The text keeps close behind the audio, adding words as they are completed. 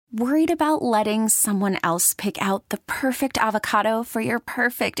Worried about letting someone else pick out the perfect avocado for your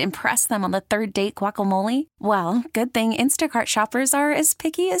perfect impress them on the third date guacamole? Well, good thing Instacart shoppers are as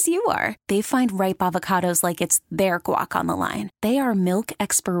picky as you are. They find ripe avocados like it's their guac on the line. They are milk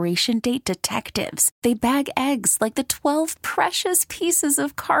expiration date detectives. They bag eggs like the 12 precious pieces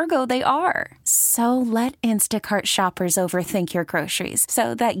of cargo they are. So let Instacart shoppers overthink your groceries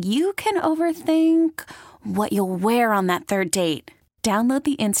so that you can overthink what you'll wear on that third date. Download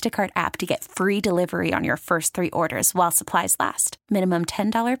the Instacart app to get free delivery on your first 3 orders while supplies last. Minimum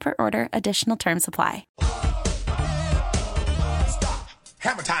 $10 per order. Additional terms apply.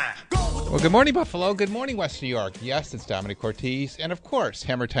 Hammer time. Well, good morning, Buffalo. Good morning, West New York. Yes, it's Domenic Cortese. And, of course,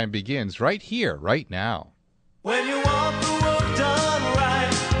 Hammer Time begins right here, right now. When you want the work done right,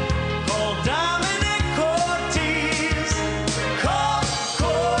 call Domenic Cortese. Call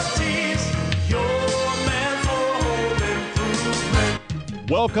Cortese, your man for home improvement.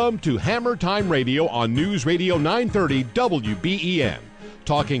 Welcome to Hammer Time Radio on News Radio 930 WBEN.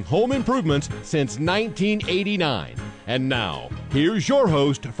 Talking home improvements since 1989. And now, here's your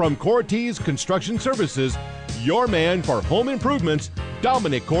host from Cortese Construction Services, your man for home improvements,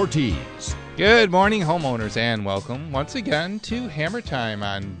 Domenic Cortese. Good morning, homeowners, and welcome once again to Hammer Time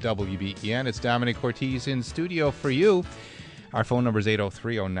on WBEN. It's Domenic Cortese in studio for you. Our phone number is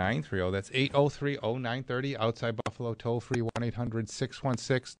 803-0930. That's 803-0930. Outside Buffalo, toll-free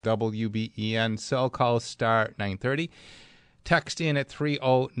 1-800-616-WBEN. Cell call star 930. Text in at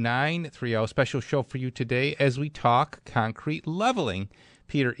 30930. Special show for you today as we talk concrete leveling.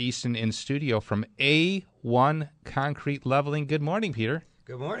 Peter Easton in studio from A1 Concrete Leveling. Good morning, Peter.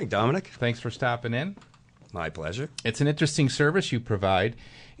 Good morning, Domenic. Thanks for stopping in. My pleasure. It's an interesting service you provide.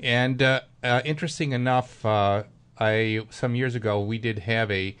 And interesting enough, some years ago we did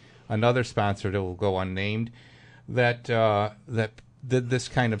have another sponsor that will go unnamed that did this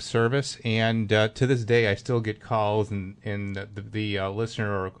kind of service, and to this day I still get calls, and the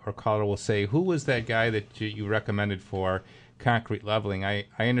listener or caller will say, who was that guy that you recommended for concrete leveling? I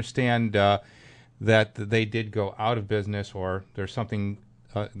understand that they did go out of business, or there's something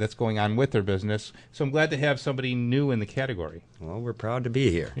that's going on with their business, so I'm glad to have somebody new in the category. Well, we're proud to be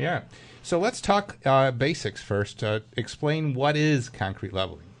here. Yeah. So let's talk basics first. Explain what is concrete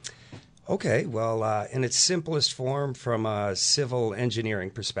leveling. Okay, well, in its simplest form, from a civil engineering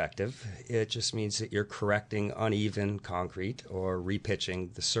perspective, it just means that you're correcting uneven concrete or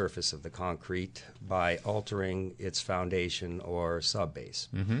repitching the surface of the concrete by altering its foundation or subbase.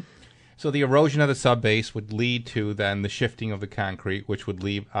 Mm-hmm. So the erosion of the subbase would lead to then the shifting of the concrete, which would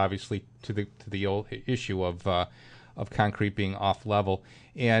lead obviously to the old issue of concrete being off level,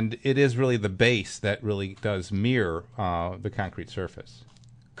 and it is really the base that really does mirror the concrete surface.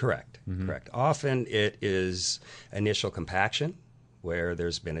 Correct. Mm-hmm. Correct. Often it is initial compaction, where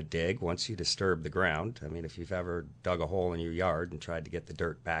there's been a dig. Once you disturb the ground, I mean, if you've ever dug a hole in your yard and tried to get the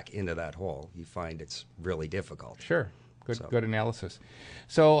dirt back into that hole, you find it's really difficult. Sure. Good analysis.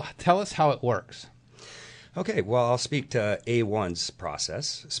 So tell us how it works. Okay, well, I'll speak to A1's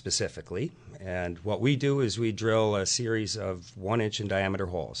process specifically. And what we do is we drill a series of 1-inch in diameter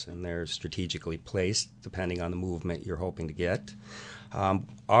holes, and they're strategically placed depending on the movement you're hoping to get.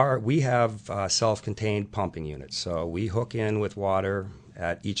 We have self-contained pumping units, so we hook in with water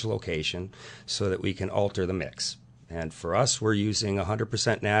at each location so that we can alter the mix. And for us, we're using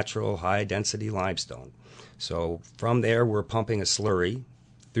 100% natural, high-density limestone. So from there, we're pumping a slurry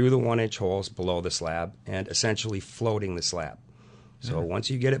through the 1-inch holes below the slab and essentially floating the slab. So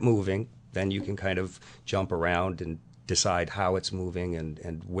once you get it moving, then you can kind of jump around and decide how it's moving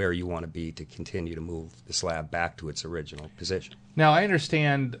and where you want to be to continue to move the slab back to its original position. Now, I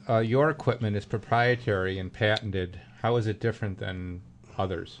understand your equipment is proprietary and patented. How is it different than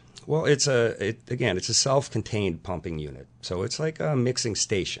others? Well, it's a self-contained pumping unit. So it's like a mixing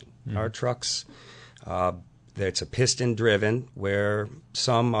station. Mm-hmm. Our trucks, it's a piston-driven, where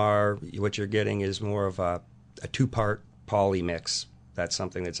what you're getting is more of a 2-part poly mix. That's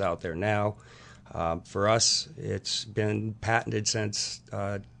something that's out there now. For us, it's been patented since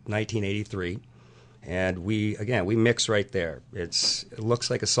 1983, and we mix right there. It looks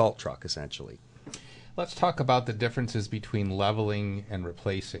like a salt truck, essentially. Let's talk about the differences between leveling and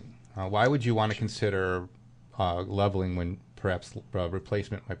replacing. Why would you want to consider leveling when perhaps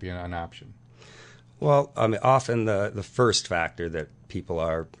replacement might be an option? Well, I mean, often the first factor that people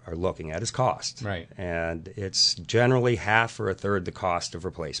are looking at is cost. Right. And it's generally half or a third the cost of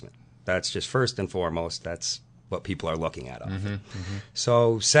replacement. That's just first and foremost. That's what people are looking at. Mm-hmm, mm-hmm.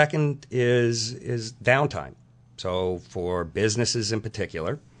 So second is downtime. So for businesses in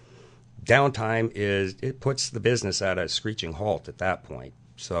particular, downtime it puts the business at a screeching halt at that point.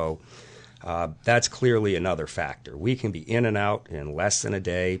 So that's clearly another factor. We can be in and out in less than a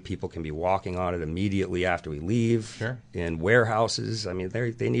day. People can be walking on it immediately after we leave. Sure. In warehouses, I mean,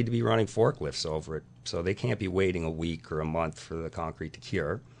 they need to be running forklifts over it, so they can't be waiting a week or a month for the concrete to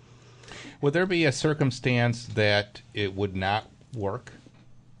cure. Would there be a circumstance that it would not work?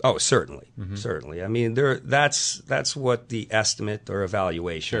 Oh, certainly, certainly. I mean, that's what the estimate or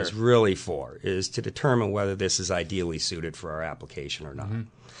evaluation is really for, is to determine whether this is ideally suited for our application or not.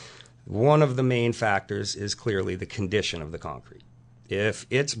 One of the main factors is clearly the condition of the concrete. If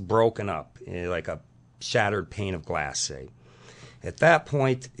it's broken up, like a shattered pane of glass, say, at that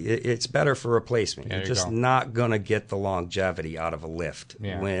point, it's better for replacement. You're just not going to get the longevity out of a lift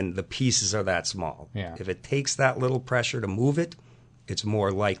when the pieces are that small. Yeah. If it takes that little pressure to move it, it's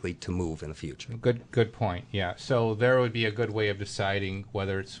more likely to move in the future. Good point. Yeah. So there would be a good way of deciding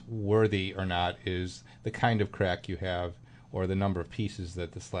whether it's worthy or not is the kind of crack you have or the number of pieces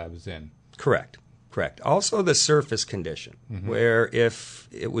that the slab is in. Correct. Also the surface condition, where if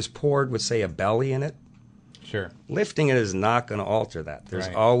it was poured with, say, a belly in it, Sure. lifting it is not going to alter that. There's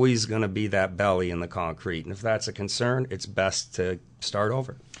always going to be that belly in the concrete. And if that's a concern, it's best to start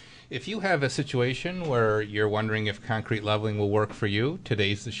over. If you have a situation where you're wondering if concrete leveling will work for you,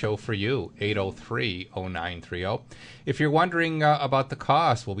 today's the show for you, 803-0930. If you're wondering about the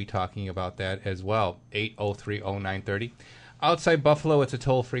cost, we'll be talking about that as well, 803-0930. Outside Buffalo, it's a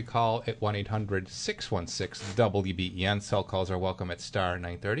toll-free call at 1-800-616-WBEN. Cell calls are welcome at star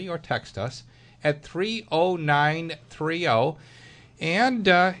 930 or text us at 30930. And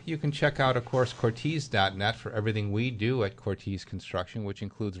you can check out, of course, Cortese.net for everything we do at Cortese Construction, which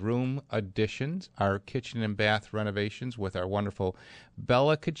includes room additions, our kitchen and bath renovations with our wonderful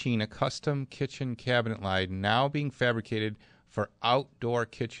Bella Cucina custom kitchen cabinet line, now being fabricated for outdoor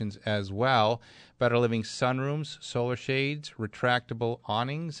kitchens as well. Better Living sunrooms, solar shades, retractable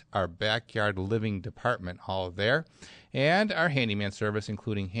awnings, our backyard living department, all there. And our handyman service,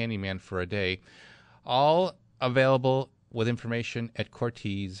 including Handyman for a Day, all available with information at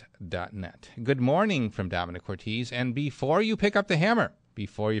Cortese.net. Good morning from Domenic Cortese. And before you pick up the hammer,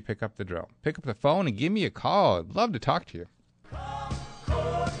 before you pick up the drill, pick up the phone and give me a call. I'd love to talk to you.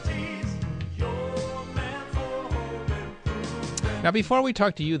 Now, before we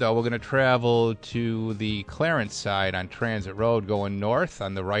talk to you, though, we're going to travel to the Clarence side on Transit Road, going north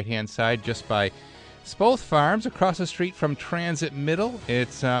on the right-hand side, just by Spoth Farms, across the street from Transit Middle.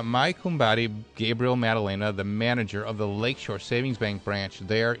 It's my kumbari, Gabriel Maddalena, the manager of the Lakeshore Savings Bank branch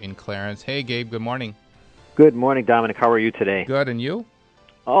there in Clarence. Hey, Gabe, good morning. Good morning, Dominic. How are you today? Good, and you?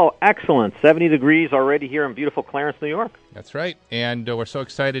 Oh, excellent. 70 degrees already here in beautiful Clarence, New York. That's right. And we're so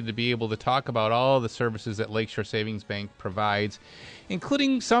excited to be able to talk about all the services that Lakeshore Savings Bank provides,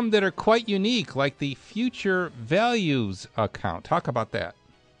 including some that are quite unique, like the Future Values account. Talk about that.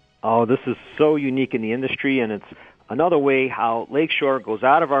 Oh, this is so unique in the industry, and it's another way how Lakeshore goes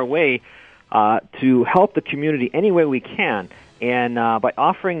out of our way to help the community any way we can. And by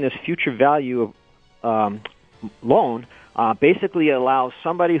offering this future value loan, basically allows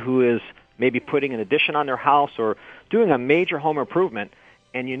somebody who is maybe putting an addition on their house or doing a major home improvement,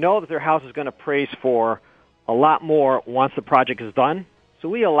 and you know that their house is going to appraise for a lot more once the project is done. So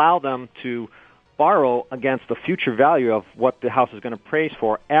we allow them to borrow against the future value of what the house is going to appraise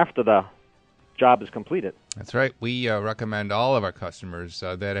for after the job is completed. That's right. We recommend all of our customers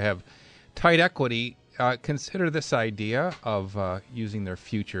that have tight equity consider this idea of using their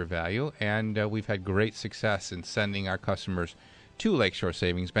future value, and we've had great success in sending our customers to Lakeshore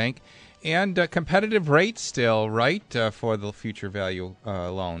Savings Bank, and competitive rates still, right, for the future value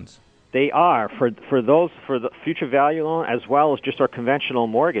loans. They are for the future value loan as well as just our conventional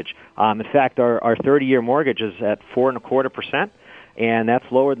mortgage. In fact, our 30-year mortgage is at 4.25%, and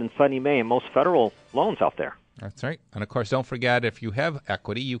that's lower than Sunny Mae and most federal loans out there. That's right. And, of course, don't forget, if you have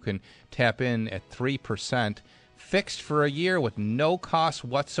equity, you can tap in at 3%, fixed for a year with no cost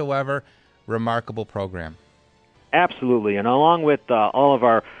whatsoever. Remarkable program. Absolutely. And along with all of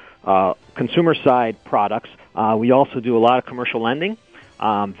our consumer side products, we also do a lot of commercial lending,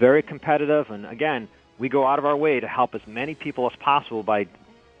 very competitive. And, again, we go out of our way to help as many people as possible by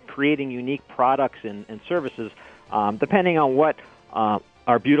creating unique products and services depending on what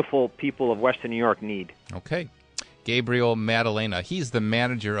our beautiful people of Western New York need. Okay. Gabriel Maddalena, he's the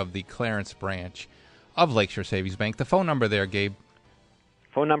manager of the Clarence branch of Lakeshore Savings Bank. The phone number there, Gabe?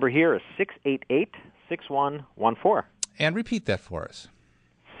 Phone number here is 688-6114. And repeat that for us.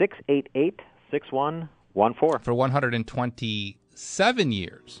 688-6114. For 127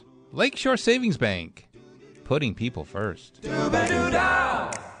 years, Lakeshore Savings Bank, putting people first.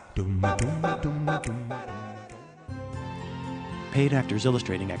 Paid actors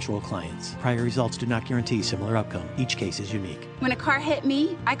illustrating actual clients. Prior results do not guarantee similar outcome. Each case is unique. When a car hit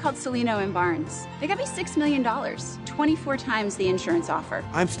me, I called Celino and Barnes. They got me $6 million, 24 times the insurance offer.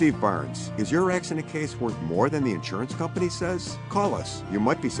 I'm Steve Barnes. Is your accident case worth more than the insurance company says? Call us. You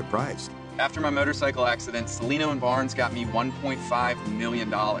might be surprised. After my motorcycle accident, Celino and Barnes got me $1.5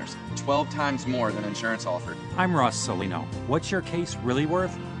 million, 12 times more than insurance offered. I'm Ross Celino. What's your case really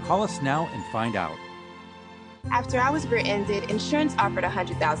worth? Call us now and find out. After I was rear-ended, insurance offered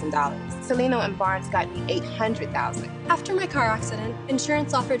 $100,000. Celino and Barnes got me $800,000. After my car accident,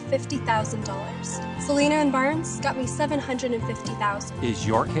 insurance offered $50,000. Celino and Barnes got me $750,000. Is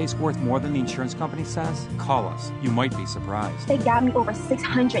your case worth more than the insurance company says? Call us. You might be surprised. They got me over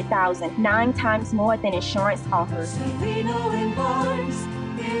 $600,000, 9 times more than insurance offered. Celino and Barnes,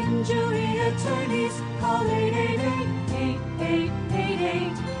 injury attorneys, call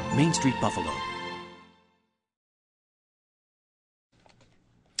 888-8888. Main Street, Buffalo.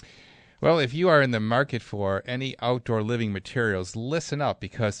 Well, if you are in the market for any outdoor living materials, listen up,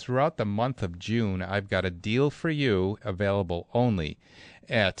 because throughout the month of June, I've got a deal for you available only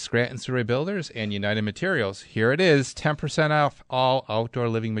at Scranton Surrey Builders and United Materials. Here it is, 10% off all outdoor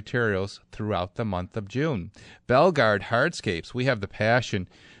living materials throughout the month of June. Belgard Hardscapes, we have the passion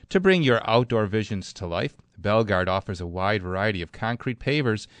to bring your outdoor visions to life. Belgard offers a wide variety of concrete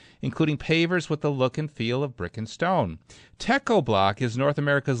pavers, including pavers with the look and feel of brick and stone. Tecoblock is North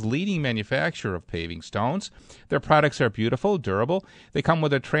America's leading manufacturer of paving stones. Their products are beautiful, durable. They come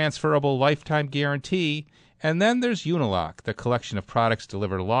with a transferable lifetime guarantee. And then there's Unilock. The collection of products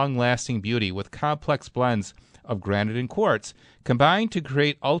deliver long-lasting beauty with complex blends of granite and quartz, combined to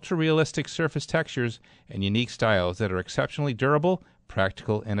create ultra-realistic surface textures and unique styles that are exceptionally durable,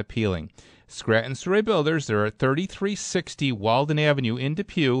 practical, and appealing. Scranton Surrey Builders, they're at 3360 Walden Avenue in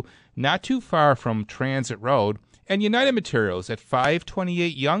Depew, not too far from Transit Road, and United Materials at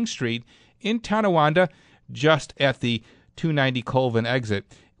 528 Young Street in Tonawanda, just at the 290 Colvin exit,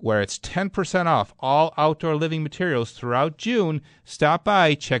 where it's 10% off all outdoor living materials throughout June. Stop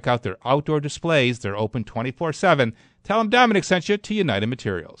by, check out their outdoor displays. They're open 24/7. Tell them Domenic sent you to United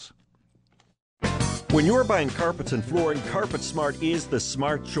Materials. When you're buying carpets and flooring, Carpet Smart is the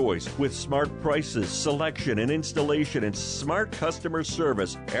smart choice. With smart prices, selection, and installation, and smart customer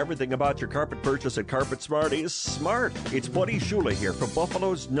service, everything about your carpet purchase at Carpet Smart is smart. It's Buddy Shula here from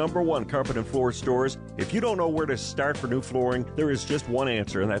Buffalo's #1 carpet and floor stores. If you don't know where to start for new flooring, there is just one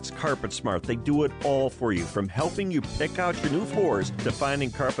answer, and that's Carpet Smart. They do it all for you, from helping you pick out your new floors to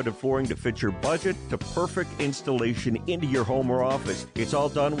finding carpet and flooring to fit your budget to perfect installation into your home or office. It's all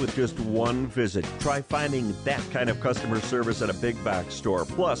done with just one visit. Try finding that kind of customer service at a big box store.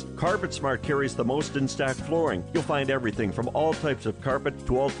 Plus, Carpet Smart carries the most in-stock flooring. You'll find everything from all types of carpet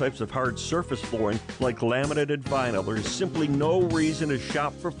to all types of hard surface flooring like laminated vinyl. There's simply no reason to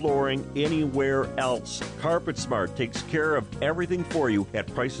shop for flooring anywhere else. Carpet Smart takes care of everything for you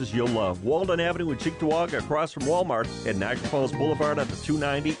at prices you'll love. Walden Avenue in Cheektowaga, across from Walmart, and Niagara Falls Boulevard at the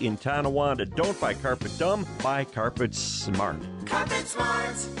 290 in Tonawanda. Don't buy carpet dumb, buy Carpet Smart. Carpet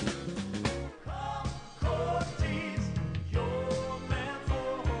Smart.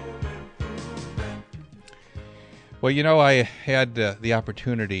 Well, you know, I had the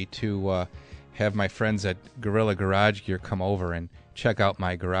opportunity to have my friends at Gorilla Garage Gear come over and check out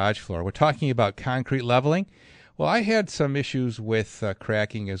my garage floor. We're talking about concrete leveling. Well, I had some issues with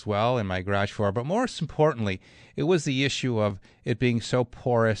cracking as well in my garage floor, but most importantly, it was the issue of it being so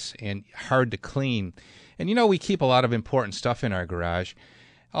porous and hard to clean. And, you know, we keep a lot of important stuff in our garage.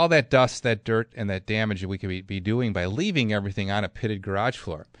 All that dust, that dirt, and that damage that we could be doing by leaving everything on a pitted garage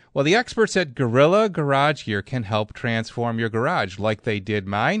floor. Well, the experts at Gorilla Garage Gear can help transform your garage, like they did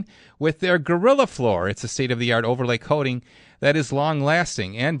mine, with their Gorilla Floor. It's a state-of-the-art overlay coating that is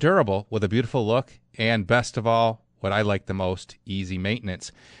long-lasting and durable with a beautiful look, and best of all, what I like the most, easy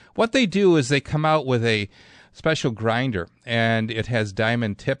maintenance. What they do is they come out with a special grinder, and it has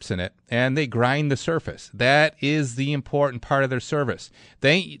diamond tips in it, and they grind the surface. That is the important part of their service.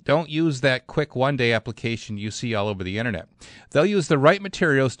 They don't use that quick one-day application you see all over the internet. They'll use the right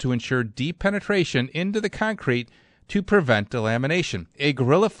materials to ensure deep penetration into the concrete to prevent delamination. A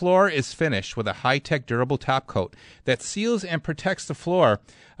Gorilla Floor is finished with a high-tech durable top coat that seals and protects the floor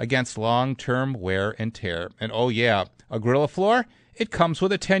against long-term wear and tear. And oh yeah, a Gorilla Floor, it comes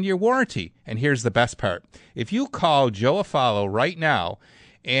with a 10-year warranty. And here's the best part. If you call Joe Afalo right now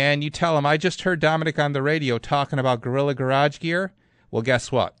and you tell him, I just heard Domenic on the radio talking about Gorilla Garage Gear, well, guess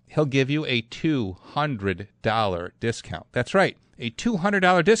what? He'll give you a $200 discount. That's right, a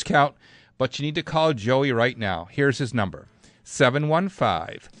 $200 discount, but you need to call Joey right now. Here's his number,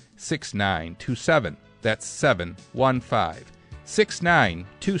 715-6927. That's 715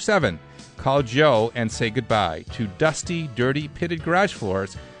 6927. Call Joe and say goodbye to dusty, dirty, pitted garage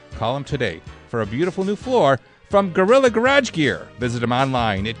floors. Call him today for a beautiful new floor from Gorilla Garage Gear. Visit him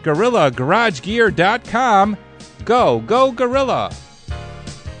online at GorillaGarageGear.com. Go Gorilla!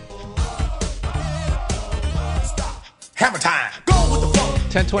 Hammer time.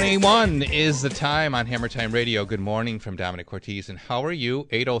 10:21 is the time on Hammer Time Radio. Good morning from Domenic Cortese. And how are you?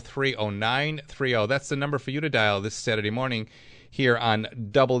 803-0930. That's the number for you to dial this Saturday morning here on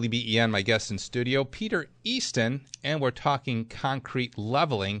WBEN. My guest in studio, Peter Easton, and we're talking concrete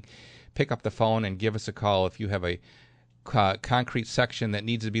leveling. Pick up the phone and give us a call. If you have a concrete section that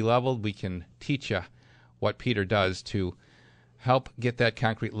needs to be leveled, we can teach you what Peter does to help get that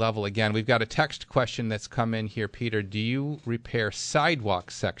concrete level again. We've got a text question that's come in here, Peter. Do you repair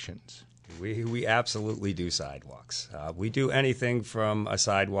sidewalk sections? We absolutely do sidewalks. We do anything from a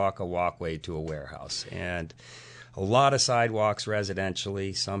sidewalk, a walkway, to a warehouse. And a lot of sidewalks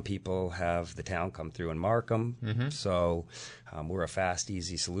residentially. Some people have the town come through and mark them. Mm-hmm. So we're a fast,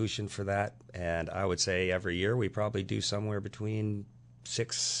 easy solution for that. And I would say every year we probably do somewhere between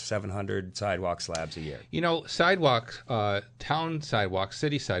 600-700 sidewalk slabs a year. You know, sidewalks, town sidewalks,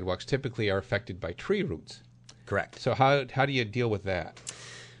 city sidewalks typically are affected by tree roots. Correct. So how do you deal with that?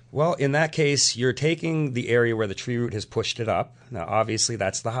 Well, in that case, you're taking the area where the tree root has pushed it up. Now, obviously,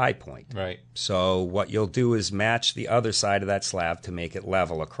 that's the high point. Right. So what you'll do is match the other side of that slab to make it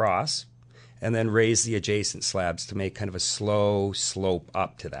level across, and then raise the adjacent slabs to make kind of a slow slope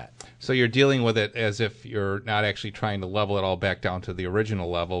up to that. So you're dealing with it as if you're not actually trying to level it all back down to the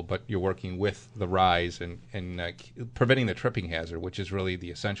original level, but you're working with the rise and preventing the tripping hazard, which is really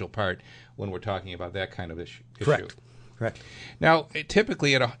the essential part when we're talking about that kind of issue. Correct. Now,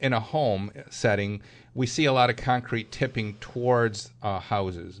 typically in a home setting, we see a lot of concrete tipping towards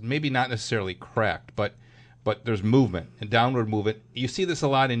houses. Maybe not necessarily cracked, but there's movement and downward movement. You see this a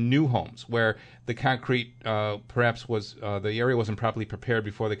lot in new homes where the concrete perhaps was the area wasn't properly prepared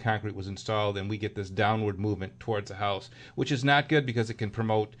before the concrete was installed, and we get this downward movement towards the house, which is not good because it can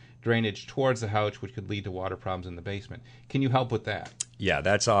promote drainage towards the house, which could lead to water problems in the basement. Can you help with that? Yeah,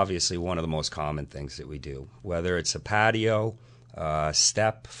 that's obviously one of the most common things that we do, whether it's a patio,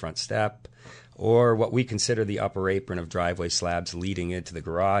 front step, or what we consider the upper apron of driveway slabs leading into the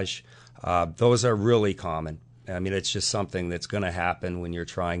garage. Those are really common. I mean, it's just something that's going to happen when you're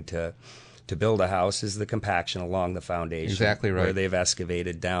trying to build a house, is the compaction along the foundation. Exactly right. Where they've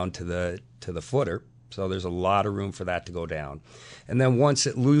excavated down to the footer. So there's a lot of room for that to go down. And then once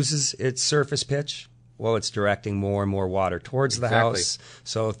it loses its surface pitch, well, it's directing more and more water towards the house.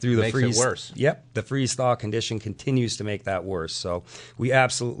 So through the freeze, it worse. Yep, the freeze-thaw condition continues to make that worse. So we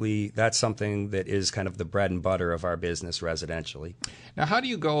absolutely, that's something that is kind of the bread and butter of our business residentially. Now, how do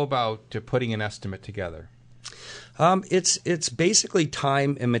you go about putting an estimate together? It's basically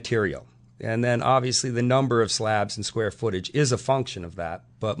time and material. And then obviously the number of slabs and square footage is a function of that.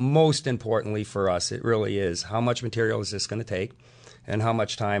 But most importantly for us, it really is how much material is this going to take, and how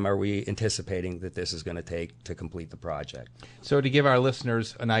much time are we anticipating that this is going to take to complete the project. So to give our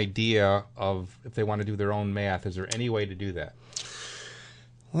listeners an idea of if they want to do their own math, is there any way to do that?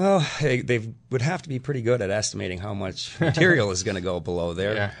 Well, they would have to be pretty good at estimating how much material is going to go below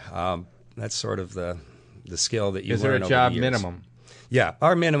there. Yeah. That's sort of the skill that you learn over the years. Is there a job minimum? Yeah,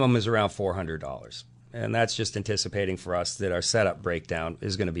 our minimum is around $400. And that's just anticipating for us that our setup breakdown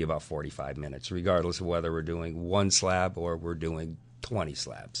is going to be about 45 minutes, regardless of whether we're doing one slab or we're doing 20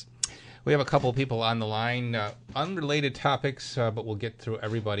 slabs. We have a couple of people on the line, unrelated topics, but we'll get through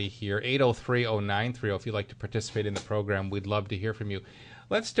everybody here. 803-0930, if you'd like to participate in the program, we'd love to hear from you.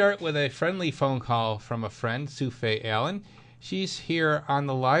 Let's start with a friendly phone call from a friend, Sue-Faye Allen. She's here on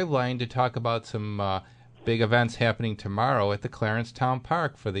the live line to talk about some big events happening tomorrow at the Clarence Town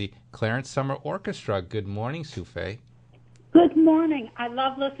Park for the Clarence Summer Orchestra. Good morning, Sue-Faye. Good morning. I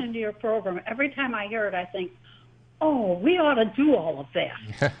love listening to your program. Every time I hear it, I think, oh, we ought to do all of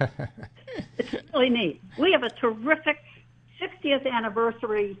that. It's really neat. We have a terrific 60th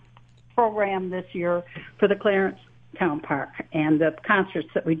anniversary program this year for the Clarence Town Park and the concerts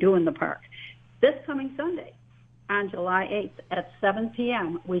that we do in the park. This coming Sunday, on July 8th at 7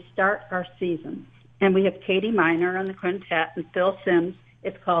 p.m., we start our season. And we have Katie Miner on the quintet and Phil Sims.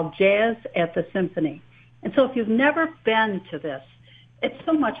 It's called Jazz at the Symphony. And so if you've never been to this, it's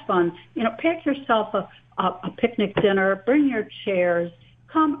so much fun. You know, pick yourself a picnic dinner, bring your chairs,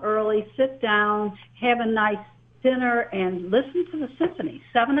 come early, sit down, have a nice dinner, and listen to the symphony.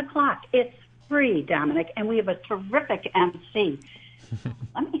 7 o'clock. It's free, Domenic, and we have a terrific MC.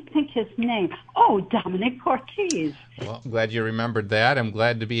 Let me think his name. Oh, Domenic Cortese. Well, I'm glad you remembered that. I'm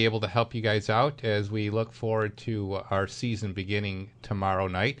glad to be able to help you guys out as we look forward to our season beginning tomorrow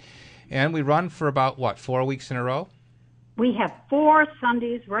night. And we run for about, 4 weeks in a row? We have 4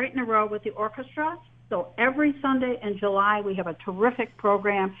 Sundays right in a row with the orchestra. So every Sunday in July, we have a terrific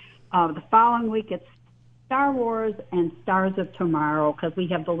program. The following week, it's Star Wars and Stars of Tomorrow, because we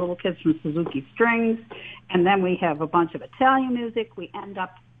have the little kids from Suzuki Strings, and then we have a bunch of Italian music. We end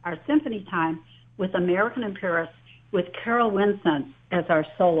up our symphony time with American in Paris with Carol Winsent as our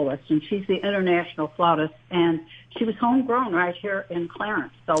soloist, and she's the international flautist, and she was homegrown right here in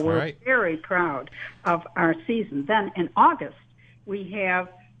Clarence. So we're very proud of our season. Then in August, we have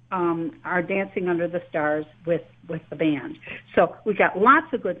our Dancing Under the Stars with the band. So we got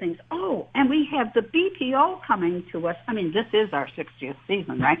lots of good things. Oh, and we have the BPO coming to us. I mean, this is our 60th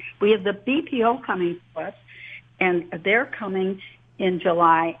season, right? We have the BPO coming to us, and they're coming in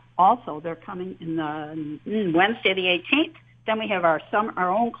July also. They're coming in the Wednesday the 18th. Then we have our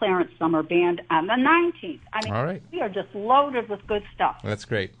own Clarence Summer Band on the 19th. I mean, all right. We are just loaded with good stuff. That's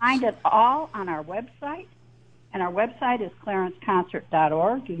great. Find it all on our website. And our website is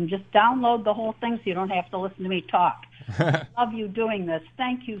clarenceconcert.org. You can just download the whole thing so you don't have to listen to me talk. Love you doing this.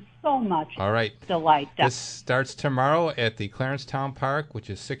 Thank you so much. All right. Delight. This starts tomorrow at the Clarence Town Park, which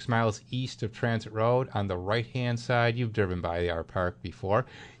is 6 miles east of Transit Road on the right-hand side. You've driven by our park before.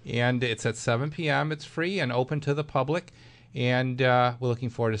 And it's at 7 p.m. It's free and open to the public. And we're looking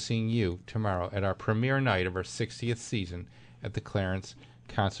forward to seeing you tomorrow at our premiere night of our 60th season at the Clarence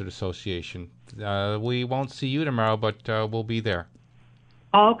Concert Association. We won't see you tomorrow, but we'll be there.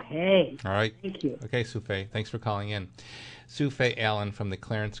 Okay. All right. Thank you. Okay, Sufei. Thanks for calling in. Sufei Allen from the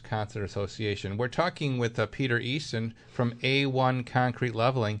Clarence Concert Association. We're talking with Peter Easton from A1 Concrete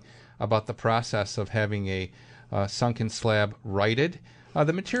Leveling about the process of having a sunken slab righted.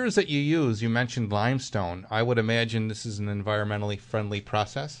 The materials that you use, you mentioned limestone. I would imagine this is an environmentally friendly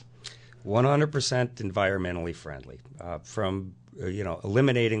process? 100% environmentally friendly. From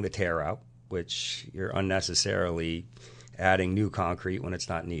eliminating the tear out, which you're unnecessarily adding new concrete when it's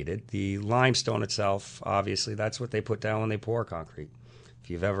not needed. The limestone itself, obviously, that's what they put down when they pour concrete. If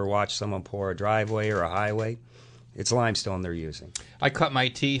you've ever watched someone pour a driveway or a highway, it's limestone they're using. I cut my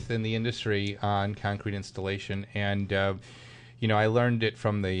teeth in the industry on concrete installation, and I learned it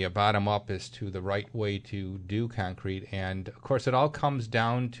from the bottom up as to the right way to do concrete. And, of course, it all comes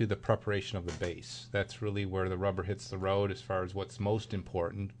down to the preparation of the base. That's really where the rubber hits the road as far as what's most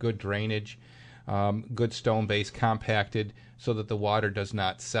important. Good drainage, good stone base compacted so that the water does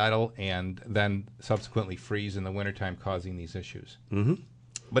not settle and then subsequently freeze in the wintertime, causing these issues. Mm-hmm.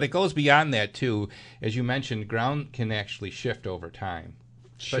 But it goes beyond that, too. As you mentioned, ground can actually shift over time,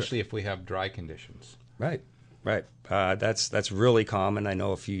 especially if we have dry conditions. Right. Right. That's really common. I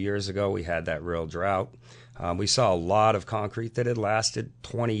know a few years ago we had that real drought. We saw a lot of concrete that had lasted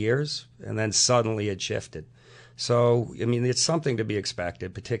 20 years, and then suddenly it shifted. So, I mean, it's something to be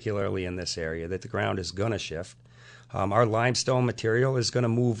expected, particularly in this area, that the ground is going to shift. Our limestone material is going to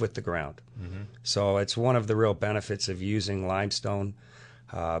move with the ground. Mm-hmm. So it's one of the real benefits of using limestone.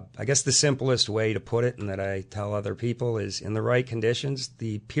 I guess the simplest way to put it, and that I tell other people, is in the right conditions,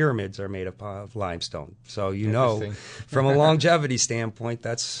 the pyramids are made of limestone. So from a longevity standpoint,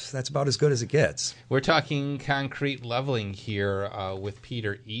 that's about as good as it gets. We're talking concrete leveling here with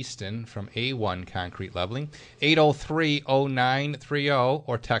Peter Easton from A1 Concrete Leveling. 803-0930,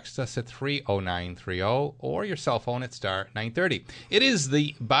 or text us at 30930, or your cell phone at star 930. It is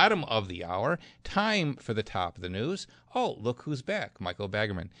the bottom of the hour. Time for the top of the news. Oh, look who's back, Michael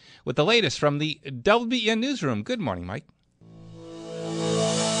Baggerman, with the latest from the WBEN Newsroom. Good morning, Mike.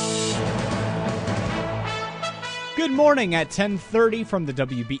 Good morning at 10:30 from the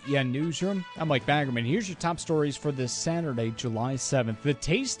WBEN Newsroom. I'm Mike Baggerman. Here's your top stories for this Saturday, July 7th. The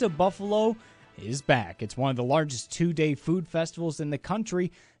Taste of Buffalo is back. It's one of the largest two-day food festivals in the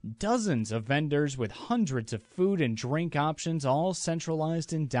country. Dozens of vendors with hundreds of food and drink options, all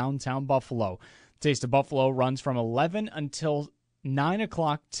centralized in downtown Buffalo. Taste of Buffalo runs from 11 until 9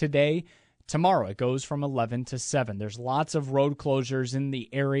 o'clock today. Tomorrow it goes from 11 to 7. There's lots of road closures in the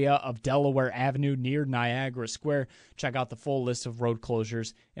area of Delaware Avenue near Niagara Square. Check out the full list of road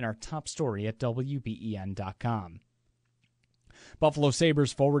closures in our top story at WBEN.com. Buffalo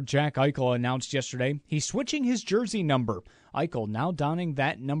Sabres forward Jack Eichel announced yesterday he's switching his jersey number. Eichel now donning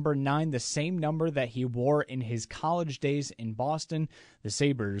that number 9, the same number that he wore in his college days in Boston. The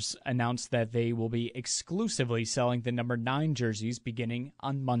Sabres announced that they will be exclusively selling the number 9 jerseys beginning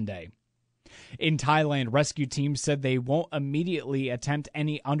on Monday. In Thailand, rescue teams said they won't immediately attempt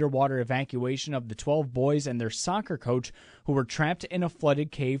any underwater evacuation of the 12 boys and their soccer coach who were trapped in a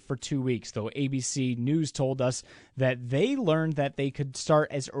flooded cave for 2 weeks, though ABC News told us that they learned that they could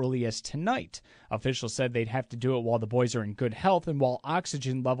start as early as tonight. Officials said they'd have to do it while the boys are in good health and while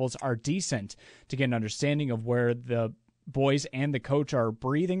oxygen levels are decent. To get an understanding of where the boys and the coach are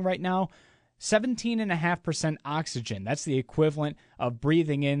breathing right now, 17.5% oxygen. That's the equivalent of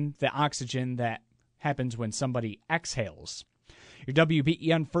breathing in the oxygen that happens when somebody exhales. Your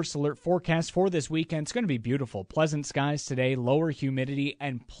WBEN First Alert forecast for this weekend is going to be beautiful. Pleasant skies today, lower humidity,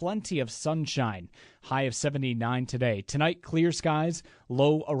 and plenty of sunshine. High of 79 today. Tonight, clear skies,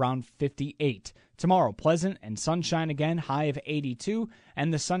 low around 58. Tomorrow, pleasant and sunshine again, high of 82.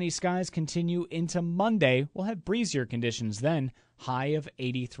 And the sunny skies continue into Monday. We'll have breezier conditions then, high of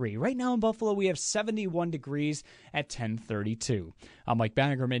 83. Right now in Buffalo, we have 71 degrees at 10:32. I'm Mike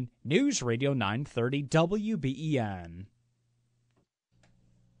Bangerman, News Radio 930 WBEN.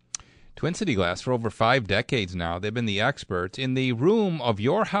 Twin City Glass, for over 5 decades now, they've been the experts in the room of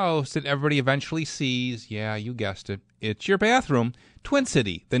your house that everybody eventually sees. Yeah, you guessed it. It's your bathroom. Twin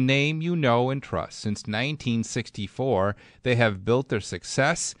City, the name you know and trust. Since 1964, they have built their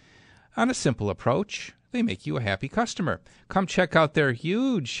success on a simple approach. They make you a happy customer. Come check out their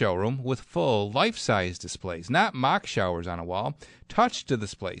huge showroom with full life-size displays, not mock showers on a wall. Touch the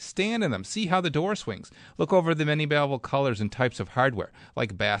displays, stand in them, see how the door swings. Look over the many available colors and types of hardware,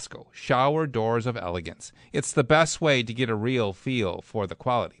 like Basco, shower doors of elegance. It's the best way to get a real feel for the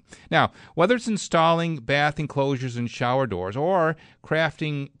quality. Now, whether it's installing bath enclosures and shower doors or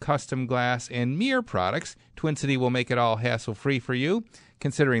crafting custom glass and mirror products, Twin City will make it all hassle-free for you.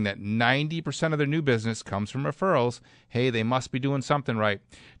 Considering that 90% of their new business comes from referrals, hey, they must be doing something right.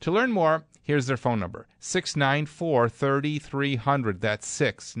 To learn more, here's their phone number, 694-3300. That's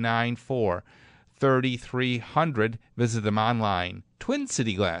 694-3300. Visit them online,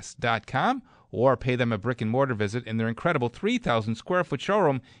 twincityglass.com, or pay them a brick-and-mortar visit in their incredible 3,000-square-foot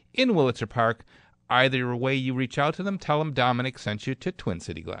showroom in Willitzer Park. Either way you reach out to them, tell them Domenic sent you to Twin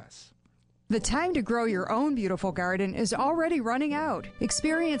City Glass. The time to grow your own beautiful garden is already running out.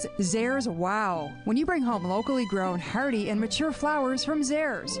 Experience Zare's Wow when you bring home locally grown, hardy, and mature flowers from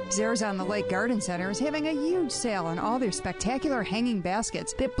Zare's. Zare's on the Lake Garden Center is having a huge sale on all their spectacular hanging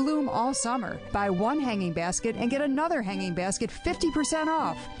baskets that bloom all summer. Buy one hanging basket and get another hanging basket 50%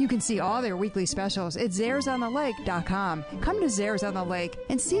 off. You can see all their weekly specials at zaresonthelake.com. Come to Zare's on the Lake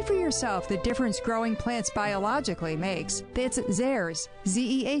and see for yourself the difference growing plants biologically makes. That's Zare's,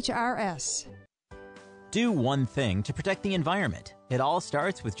 Z-E-H-R-S. Do one thing to protect the environment. It all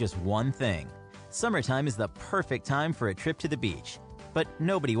starts with just one thing. Summertime is the perfect time for a trip to the beach. But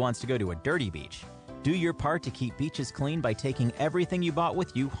nobody wants to go to a dirty beach. Do your part to keep beaches clean by taking everything you bought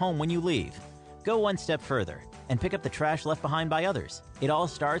with you home when you leave. Go one step further and pick up the trash left behind by others. It all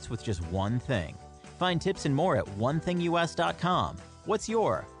starts with just one thing. Find tips and more at onethingus.com. What's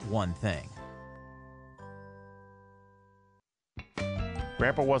your one thing?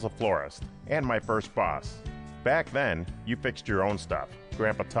 Grandpa was a florist and my first boss. Back then, you fixed your own stuff.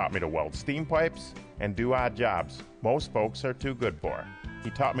 Grandpa taught me to weld steam pipes and do odd jobs most folks are too good for. He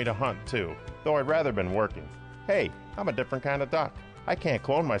taught me to hunt too, though I'd rather been working. Hey, I'm a different kind of duck. I can't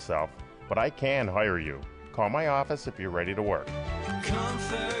clone myself, but I can hire you. Call my office if you're ready to work.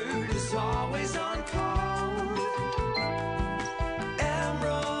 Comfort is always on call.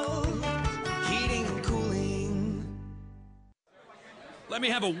 Emerald Heating and Cooling. Let me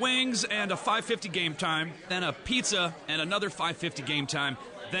have a wings and a 550 game time, then a pizza and another 550 game time,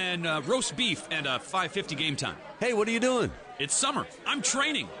 then roast beef and a 550 game time. Hey, what are you doing? It's summer. I'm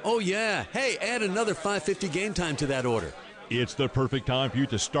training. Oh, yeah. Hey, add another 550 game time to that order. It's the perfect time for you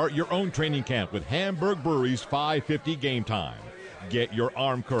to start your own training camp with Hamburg Brewery's 550 Game Time. Get your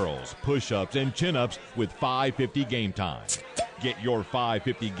arm curls, push-ups, and chin-ups with 550 Game Time. Get your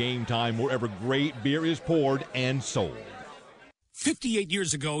 550 Game Time wherever great beer is poured and sold. 58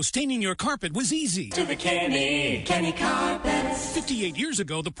 years ago, staining your carpet was easy. To the Kenny Carpets. 58 years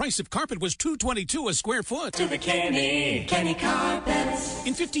ago, the price of carpet was $2.22 a square foot. To the Kenny Carpets.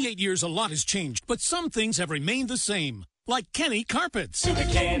 In 58 years, a lot has changed, but some things have remained the same. Like Kenny Carpets. To the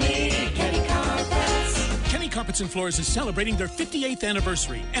Kenny Carpets. Kenny Carpets and Floors is celebrating their 58th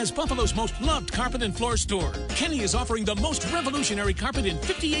anniversary as Buffalo's most loved carpet and floor store. Kenny is offering the most revolutionary carpet in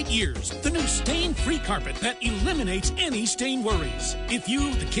 58 years. The new stain-free carpet that eliminates any stain worries. If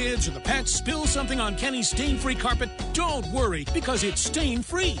you, the kids, or the pets spill something on Kenny's stain-free carpet, Don't worry, because it's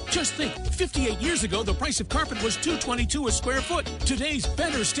stain-free. Just think, 58 years ago, the price of carpet was $2.22 a square foot. Today's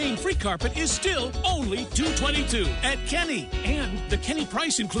better stain-free carpet is still only $2.22 at Kenny. And the Kenny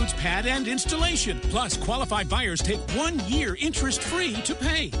price includes pad and installation. Plus, qualified buyers take 1 year interest-free to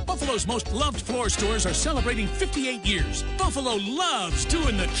pay. Buffalo's most loved floor stores are celebrating 58 years. Buffalo loves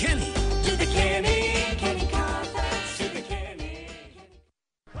doing the Kenny. Do the Kenny, Kenny Carpets, do the Kenny.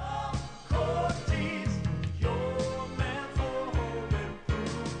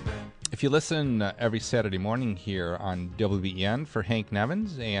 If you listen every Saturday morning here on WBEN for Hank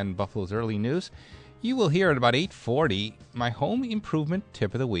Nevins and Buffalo's Early News, you will hear at about 8:40 my home improvement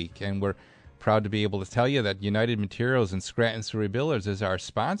tip of the week. And we're proud to be able to tell you that United Materials and Scranton Surrey Builders is our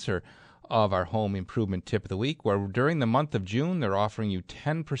sponsor of our home improvement tip of the week, where during the month of June, they're offering you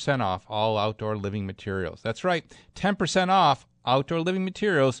 10% off all outdoor living materials. That's right, 10% off outdoor living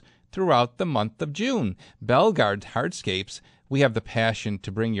materials throughout the month of June. Bellegarde Hardscapes, we have the passion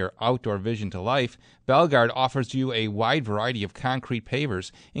to bring your outdoor vision to life. Bellegarde offers you a wide variety of concrete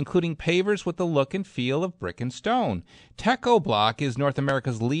pavers, including pavers with the look and feel of brick and stone. Teco Block is North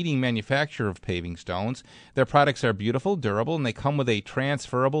America's leading manufacturer of paving stones. Their products are beautiful, durable, and they come with a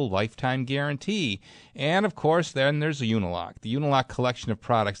transferable lifetime guarantee. And, of course, then there's Unilock. The Unilock collection of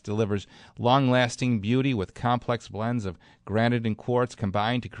products delivers long-lasting beauty with complex blends of granite and quartz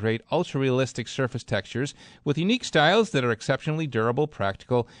combined to create ultra-realistic surface textures with unique styles that are exceptionally durable,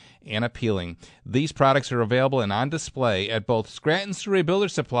 practical, and appealing. These products are available and on display at both Scranton Surrey Builder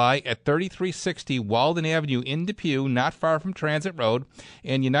Supply at 3360 Walden Avenue in Depew, not far from Transit Road,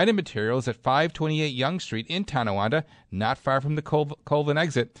 and United Materials at 528 Young Street in Tonawanda, not far from the Colvin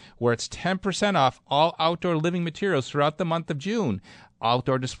exit, where it's 10% off all outdoor living materials throughout the month of June.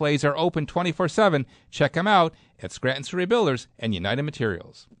 Outdoor displays are open 24/7. Check them out at Scranton Surrey Builders and United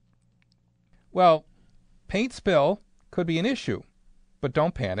Materials. Well, paint spill could be an issue, but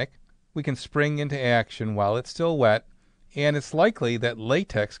don't panic. We can spring into action while it's still wet, and it's likely that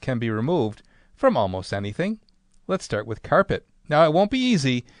latex can be removed from almost anything. Let's start with carpet. Now, it won't be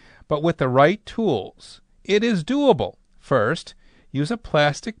easy, but with the right tools, it is doable. First, use a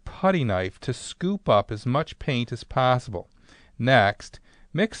plastic putty knife to scoop up as much paint as possible. Next,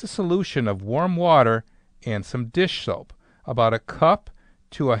 mix a solution of warm water and some dish soap, about a cup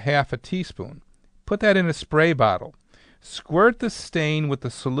to a half a teaspoon. Put that in a spray bottle. Squirt the stain with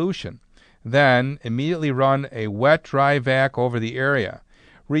the solution. Then immediately run a wet, dry vac over the area.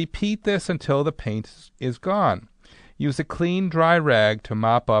 Repeat this until the paint is gone. Use a clean, dry rag to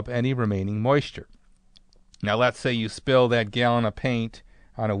mop up any remaining moisture. Now let's say you spill that gallon of paint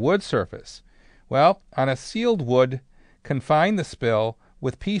on a wood surface. Well, on a sealed wood, confine the spill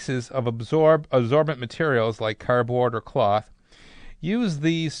with pieces of absorbent materials like cardboard or cloth. Use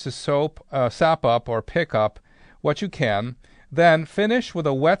these to sop up or pick up what you can. Then finish with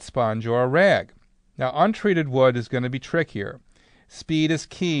a wet sponge or a rag. Now, untreated wood is going to be trickier. Speed is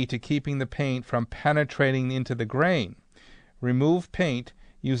key to keeping the paint from penetrating into the grain. Remove paint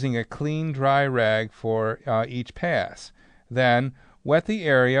using a clean, dry rag for each pass. Then wet the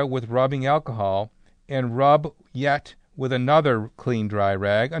area with rubbing alcohol and rub yet with another clean, dry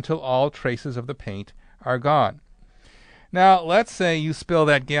rag until all traces of the paint are gone. Now, let's say you spill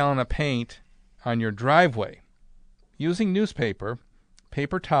that gallon of paint on your driveway. Using newspaper,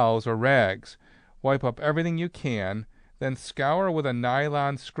 paper towels, or rags, wipe up everything you can, then scour with a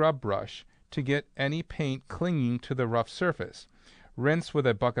nylon scrub brush to get any paint clinging to the rough surface. Rinse with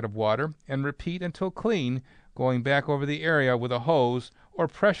a bucket of water and repeat until clean. Going back over the area with a hose or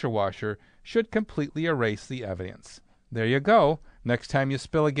pressure washer should completely erase the evidence. There you go. Next time you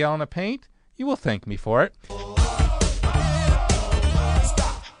spill a gallon of paint, you will thank me for it.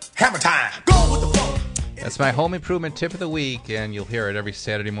 Hammer time. That's my home improvement tip of the week, and you'll hear it every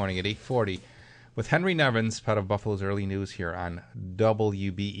Saturday morning at 8:40 with Henry Nevins, part of Buffalo's Early News here on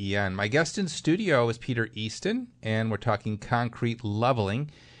WBEN. My guest in studio is Peter Easton, and we're talking concrete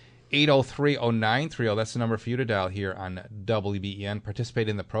leveling. 803-0930, that's the number for you to dial here on WBEN. Participate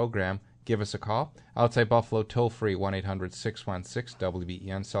in the program. Give us a call. Outside Buffalo, toll-free,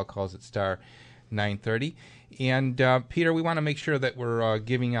 1-800-616-WBEN. Cell calls at star 930. And, Peter, we want to make sure that we're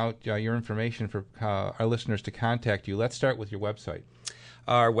giving out your information for our listeners to contact you. Let's start with your website.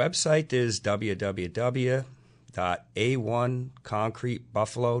 Our website is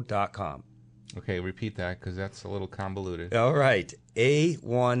www.a1concretebuffalo.com. Okay, repeat that because that's a little convoluted. All right,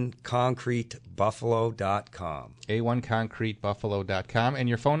 a1concretebuffalo.com. a1concretebuffalo.com. And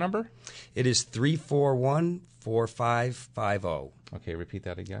your phone number? It is 341-4550. Okay, repeat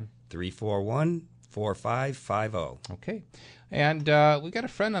that again. 341-4550. 4550. Okay. And we got a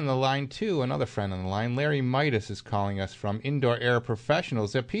friend on the line, too, another friend on the line. Larry Midas is calling us from Indoor Air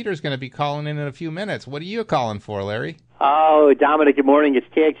Professionals. Peter's going to be calling in a few minutes. What are you calling for, Larry? Oh, Dominic, good morning. It's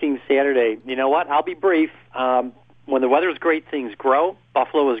Tag Team Saturday. You know what? I'll be brief. When the weather's great, things grow.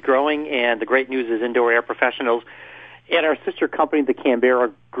 Buffalo is growing, and the great news is Indoor Air Professionals and our sister company, the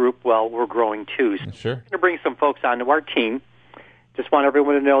Canberra Group, well, we're growing too. So Sure. we're going to bring some folks onto our team. Just want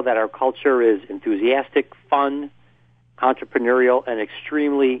everyone to know that our culture is enthusiastic, fun, entrepreneurial, and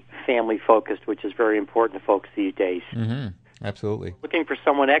extremely family-focused, which is very important to folks these days. Mm-hmm. Absolutely. Looking for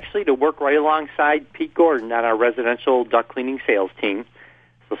someone actually to work right alongside Pete Gordon on our residential duct cleaning sales team.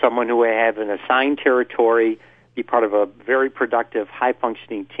 So someone who will have an assigned territory, be part of a very productive,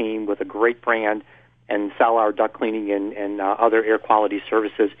 high-functioning team with a great brand, and sell our duct cleaning and other air quality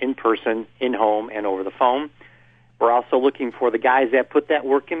services in person, in-home, and over the phone. We're also looking for the guys that put that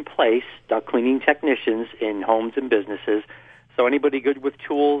work in place, duct cleaning technicians in homes and businesses. So anybody good with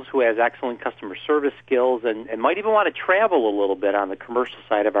tools who has excellent customer service skills and might even want to travel a little bit on the commercial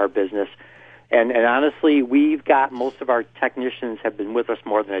side of our business. And honestly, we've got most of our technicians have been with us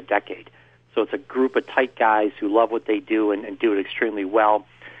more than a decade. So it's a group of tight guys who love what they do and do it extremely well.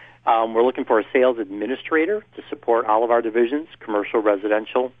 We're looking for a sales administrator to support all of our divisions, commercial,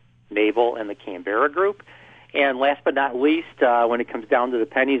 residential, naval, and the Canberra Group. And last but not least, when it comes down to the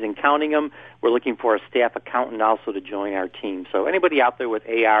pennies and counting them, we're looking for a staff accountant also to join our team. So anybody out there with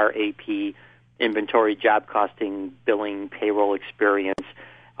AR, AP, inventory, job costing, billing, payroll experience,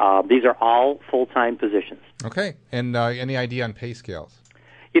 these are all full-time positions. Okay. And any idea on pay scales?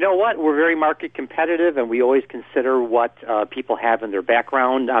 You know what? We're very market competitive, and we always consider what people have in their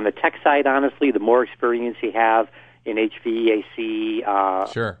background. On the tech side, honestly, the more experience you have in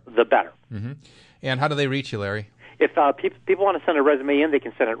HVAC, Sure. the better. Mm-hmm. And how do they reach you, Larry? If people want to send a resume in, they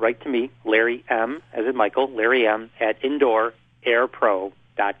can send it right to me, Larry M., as in Michael, Larry M., at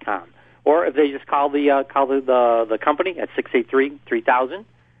indoorairpro.com. Or if they just call the company at 683-3000,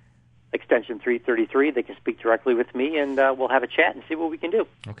 extension 333, they can speak directly with me, and we'll have a chat and see what we can do.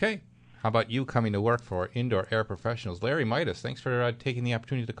 Okay. How about you coming to work for Indoor Air Professionals? Larry Midas, thanks for taking the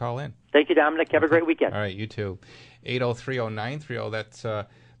opportunity to call in. Thank you, Dominic. Have a great weekend. All right, you too. 8030930, that's the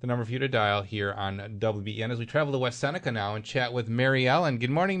number for you to dial here on WBEN as we travel to West Seneca now and chat with Mary Ellen.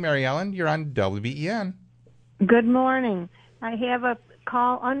 Good morning, Mary Ellen. You're on WBEN. Good morning. I have a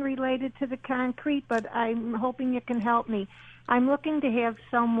call unrelated to the concrete, but I'm hoping you can help me. I'm looking to have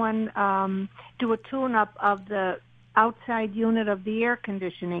someone do a tune-up of the outside unit of the air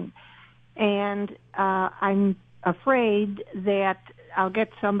conditioning, and I'm afraid that I'll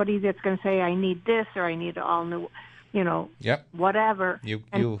get somebody that's going to say, I need this or I need all new, Yep. whatever.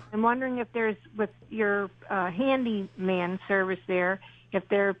 I'm wondering if there's, with your handyman service there, if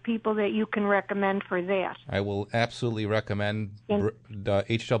there are people that you can recommend for that. I will absolutely recommend the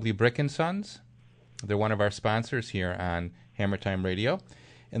H.W. Brick & Sons. They're one of our sponsors here on Hammer Time Radio.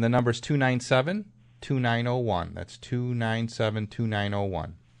 And the number is 297-2901. That's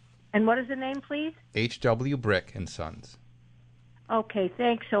 297-2901. And what is the name, please? H.W. Brick & Sons. Okay,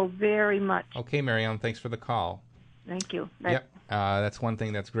 thanks so very much. Okay, Mary Ellen, thanks for the call. Thank you. Yep. That's one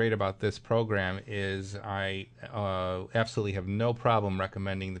thing that's great about this program is I absolutely have no problem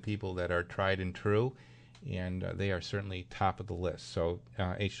recommending the people that are tried and true, and they are certainly top of the list. So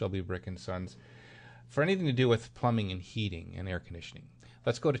H.W. Brick & Sons for anything to do with plumbing and heating and air conditioning.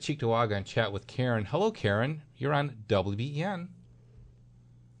 Let's go to Cheektowaga and chat with Karen. Hello, Karen. You're on WBEN.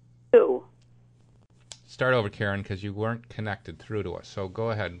 Start over, Karen, because you weren't connected through to us. So go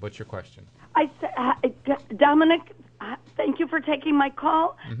ahead. What's your question? Dominic, thank you for taking my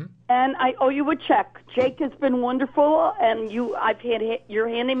call, and I owe you a check. Jake has been wonderful, and I've had your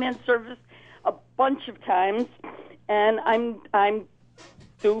handyman service a bunch of times, and I'm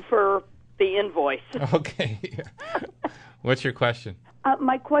due for the invoice. Okay. What's your question?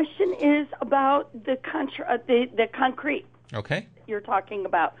 My question is about the concrete. Okay. You're talking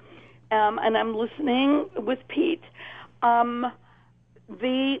about, and I'm listening with Pete.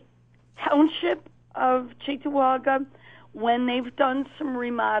 The township of Cheektowaga, when they've done some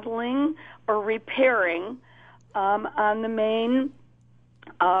remodeling or repairing on the main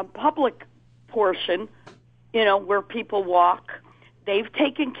public portion, where people walk, they've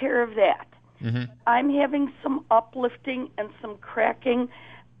taken care of that. I'm having some uplifting and some cracking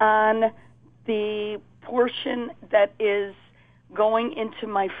on the portion that is going into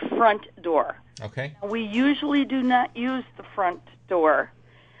my front door. Okay. We usually do not use the front door,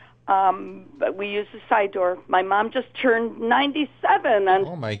 but we use the side door. My mom just turned 97.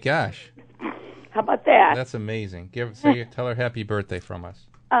 Oh, my gosh. How about that? That's amazing. Tell her happy birthday from us.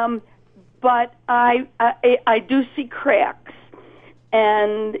 but I do see cracks,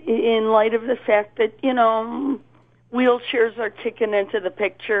 and in light of the fact that wheelchairs are kicking into the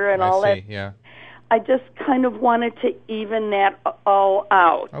picture and all that. Yeah. I just kind of wanted to even that all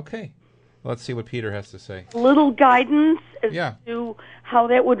out. Okay. Let's see what Peter has to say. Little guidance as to how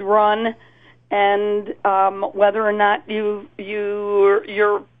that would run, and whether or not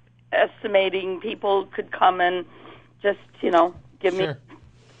you're estimating people could come and just give me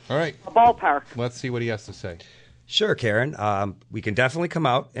All right. a ballpark. Let's see what he has to say. Sure, Karen. We can definitely come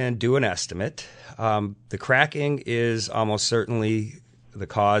out and do an estimate. The cracking is almost certainly the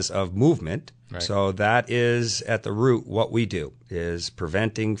cause of movement. Right. So that is at the root what we do, is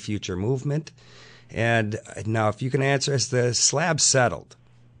preventing future movement. And now if you can answer, is the slab settled?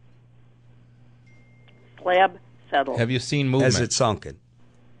 Slab settled. Have you seen movement? Has it sunken?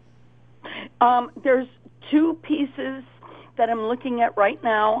 There's two pieces that I'm looking at right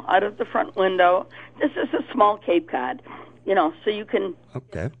now out of the front window. This is a small Cape Cod, so you can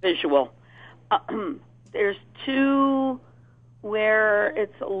visual. There's two where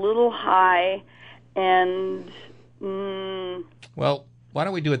it's a little high, and well, why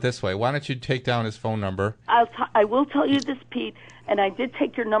don't we do it this way? Why don't you take down his phone number? I will tell you this, Pete, and I did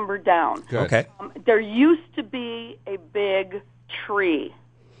take your number down. Good. Okay. There used to be a big tree.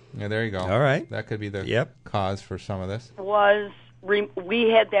 Yeah, there you go. All right. That could be the cause for some of this. We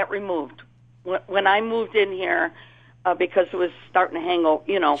had that removed when I moved in here because it was starting to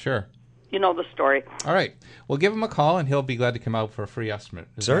hang. Sure. You know the story. All right. Well, give him a call, and he'll be glad to come out for a free estimate.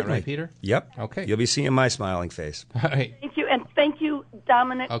 Is Certainly. that right, Peter? Yep. Okay. You'll be seeing my smiling face. All right. Thank you, and thank you,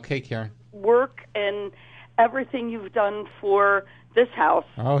 Dominic. Okay, Karen. Work and everything you've done for this house.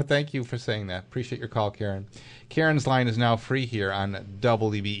 Oh, thank you for saying that. Appreciate your call, Karen. Karen's line is now free here on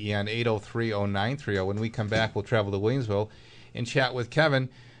WBEN 803-0930. When we come back, we'll travel to Williamsville and chat with Kevin.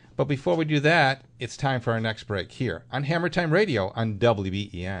 But before we do that, it's time for our next break here on Hammer Time Radio on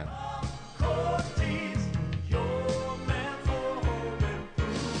WBEN.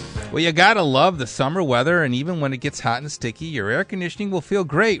 Well, you gotta love the summer weather, and even when it gets hot and sticky, your air conditioning will feel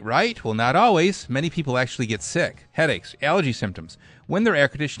great, right? Well, not always. Many people actually get sick, headaches, allergy symptoms when their air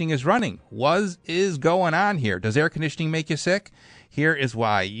conditioning is running. What is going on here? Does air conditioning make you sick? Here is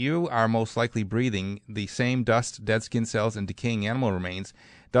why. You are most likely breathing the same dust, dead skin cells, and decaying animal remains,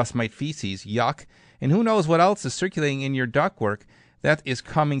 dust mite, feces, yuck, and who knows what else is circulating in your ductwork that is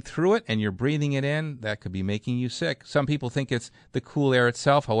coming through it, and you're breathing it in. That could be making you sick. Some people think it's the cool air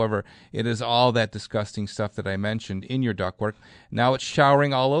itself. However, it is all that disgusting stuff that I mentioned in your ductwork. Now it's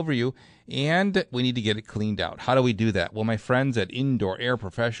showering all over you, and we need to get it cleaned out. How do we do that? Well, my friends at Indoor Air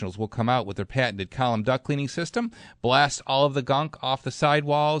Professionals will come out with their patented column duct cleaning system, blast all of the gunk off the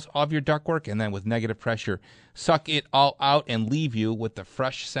sidewalls of your ductwork, and then with negative pressure, suck it all out and leave you with the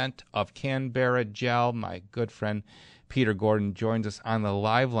fresh scent of Canberra gel. My good friend Peter Gordon joins us on the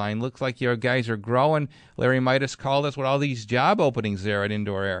live line. Looks like your guys are growing. Larry Midas called us with all these job openings there at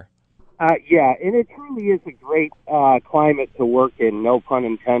Indoor Air. Yeah, and it truly is a great climate to work in, no pun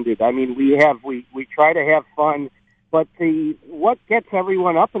intended. I mean, we try to have fun, but what gets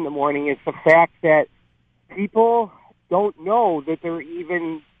everyone up in the morning is the fact that people don't know that they're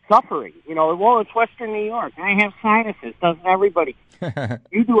even suffering. Well, it's Western New York. I have sinuses. Doesn't everybody?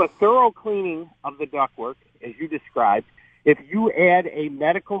 You do a thorough cleaning of the ductwork, as you described. If you add a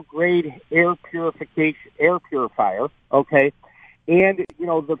medical-grade air purifier, okay, and,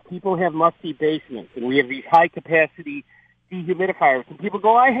 the people have musty basements, and we have these high-capacity dehumidifiers, and people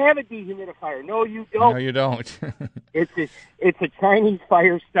go, I have a dehumidifier. No, you don't. No, you don't. It's a Chinese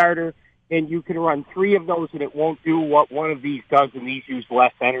fire starter, and you can run 3 of those, and it won't do what one of these does, and these use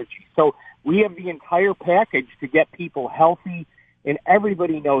less energy. So we have the entire package to get people healthy, and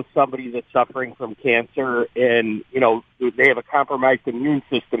everybody knows somebody that's suffering from cancer, and, they have a compromised immune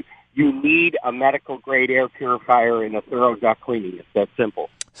system. You need a medical-grade air purifier and a thorough duct cleaning. It's that simple.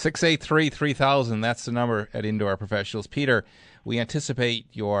 683-3000, that's the number at Indoor Professionals. Peter, we anticipate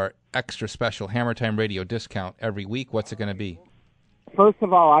your extra special Hammer Time Radio discount every week. What's it going to be? First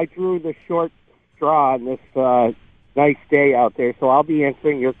of all, I drew the short straw on this nice day out there, so I'll be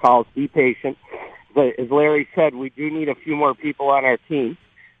answering your calls. Be patient. But as Larry said, we do need a few more people on our team.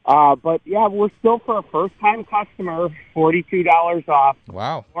 But, yeah, we're still, for a first-time customer, $42 off.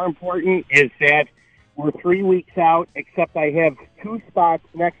 Wow. More important is that we're 3 weeks out, except I have 2 spots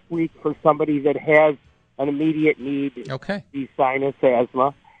next week for somebody that has an immediate need. Okay. The sinus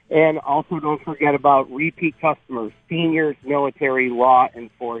asthma. And also don't forget about repeat customers, seniors, military, law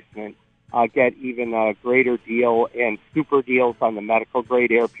enforcement. get even a greater deal and super deals on the medical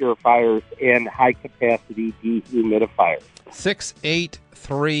grade air purifiers and high capacity dehumidifiers.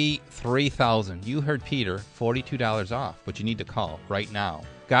 683-3000. You heard Peter, $42 off, but you need to call right now.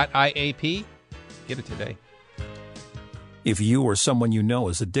 Got IAP? Get it today. If you or someone you know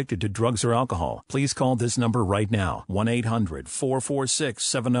is addicted to drugs or alcohol, please call this number right now,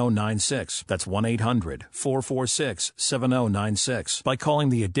 1-800-446-7096. That's 1-800-446-7096. By calling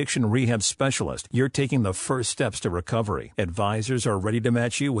the Addiction Rehab Specialist, you're taking the first steps to recovery. Advisors are ready to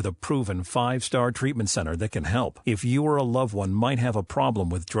match you with a proven 5-star treatment center that can help. If you or a loved one might have a problem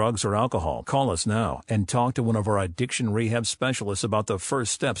with drugs or alcohol, call us now and talk to one of our Addiction Rehab Specialists about the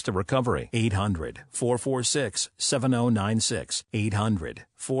first steps to recovery. 800-446-7096.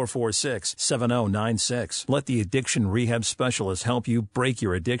 800-446-7096. Let the Addiction Rehab Specialist help you break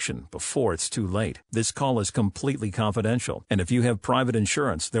your addiction before it's too late. This call is completely confidential, and if you have private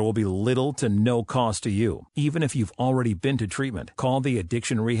insurance, there will be little to no cost to you. Even if you've already been to treatment, call the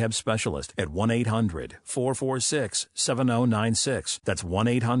Addiction Rehab Specialist at 1-800-446-7096. That's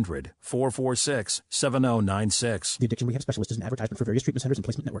 1-800-446-7096. The Addiction Rehab Specialist is an advertisement for various treatment centers and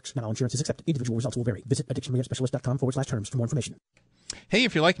placement networks. Not all insurance is accepted. Individual results will vary. Visit addictionrehabspecialist.com/terms for more information. Hey,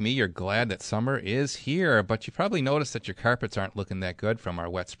 if you're like me, you're glad that summer is here, but you probably noticed that your carpets aren't looking that good from our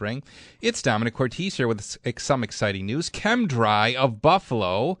wet spring. It's Domenic Cortese here with some exciting news. ChemDry of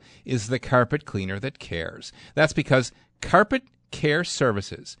Buffalo is the carpet cleaner that cares. That's because Carpet Care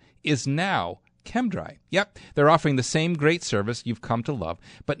Services is now ChemDry. Yep, they're offering the same great service you've come to love,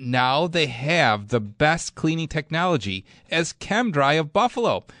 but now they have the best cleaning technology as ChemDry of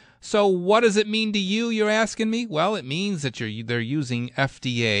Buffalo. So what does it mean to you, you're asking me? Well, it means that they're using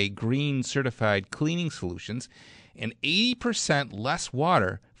FDA green certified cleaning solutions and 80% less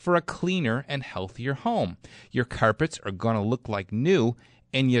water for a cleaner and healthier home. Your carpets are going to look like new,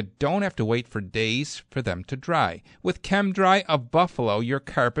 and you don't have to wait for days for them to dry. With ChemDry of Buffalo, your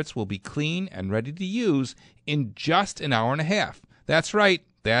carpets will be clean and ready to use in just an hour and a half. That's right,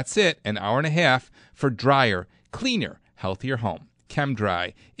 that's it, an hour and a half for drier, cleaner, healthier home.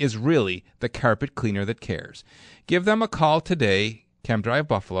 ChemDry is really the carpet cleaner that cares. Give them a call today, ChemDry of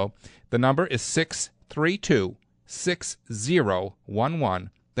Buffalo. The number is 632-6011.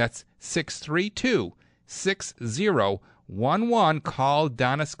 That's 632-6011. Call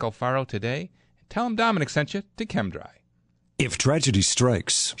Donna Scalfaro today. Tell him Domenic sent you to ChemDry. If tragedy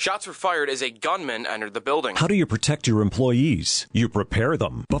strikes, shots were fired as a gunman entered the building. How do you protect your employees? You prepare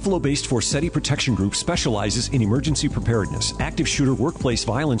them. Buffalo-based Forseti Protection Group specializes in emergency preparedness, active shooter workplace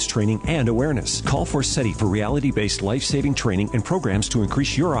violence training, and awareness. Call Forseti for reality-based life-saving training and programs to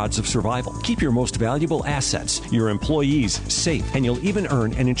increase your odds of survival. Keep your most valuable assets, your employees, safe, and you'll even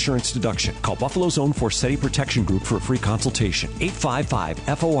earn an insurance deduction. Call Buffalo's own Forseti Protection Group for a free consultation.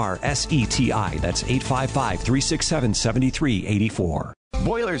 855-FORSETI. That's 855-367-7384.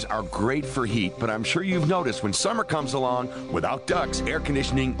 Boilers are great for heat, but I'm sure you've noticed when summer comes along, without ducts, air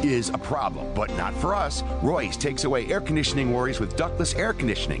conditioning is a problem. But not for us. Royce takes away air conditioning worries with ductless air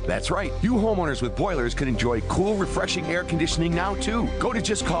conditioning. That's right. You homeowners with boilers can enjoy cool, refreshing air conditioning now, too. Go to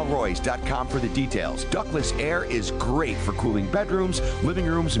justcallroyce.com for the details. Ductless air is great for cooling bedrooms, living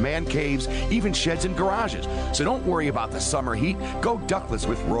rooms, man caves, even sheds and garages. So don't worry about the summer heat. Go ductless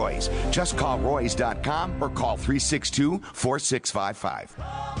with Royce. Justcallroyce.com or call 362-4655.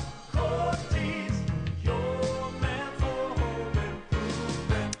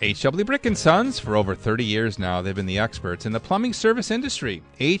 H.W. Brick & Sons, for over 30 years now, they've been the experts in the plumbing service industry.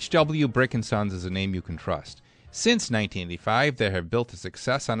 H.W. Brick & Sons is a name you can trust. Since 1985, they have built a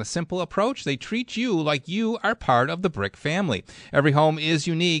success on a simple approach. They treat you like you are part of the Brick family. Every home is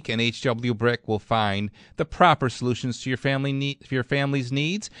unique, and H.W. Brick will find the proper solutions to your family's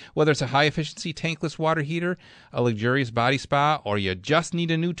needs. Whether it's a high-efficiency tankless water heater, a luxurious body spa, or you just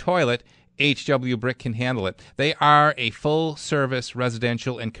need a new toilet, H.W. Brick can handle it. They are a full-service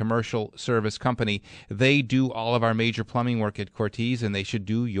residential and commercial service company. They do all of our major plumbing work at Cortese, and they should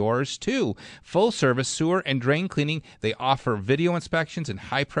do yours too. Full-service sewer and drain cleaning. They offer video inspections and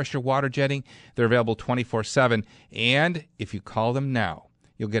high-pressure water jetting. They're available 24/7, and if you call them now,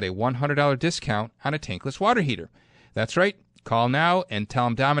 you'll get a $100 discount on a tankless water heater. That's right. Call now and tell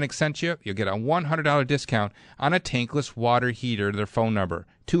them Domenic sent you. You'll get a $100 discount on a tankless water heater. Their phone number,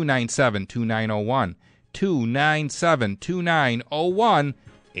 297-2901. 297-2901.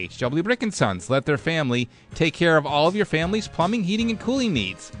 H.W. Brick & Sons. Let their family take care of all of your family's plumbing, heating, and cooling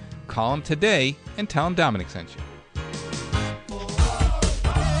needs. Call them today and tell them Domenic sent you.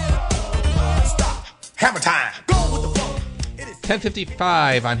 Hammer time.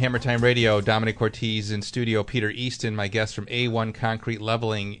 10:55 on Hammer Time Radio. Domenic Cortese in studio. Peter Easton, my guest from A1 Concrete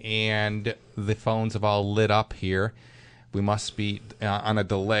Leveling, and the phones have all lit up here. We must be on a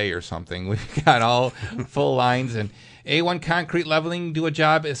delay or something. We've got all full lines. And A1 Concrete Leveling do a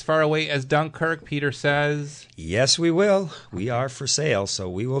job as far away as Dunkirk, Peter says. Yes, we will. We are for sale, so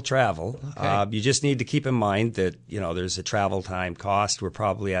we will travel. Okay. You just need to keep in mind that, there's a travel time cost. We're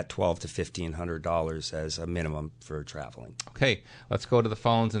probably at $1,200 to $1,500 as a minimum for traveling. Okay, let's go to the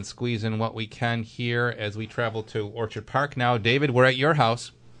phones and squeeze in what we can here as we travel to Orchard Park now. David, we're at your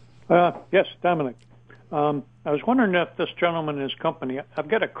house. Yes, Domenic. I was wondering if this gentleman and his company, I've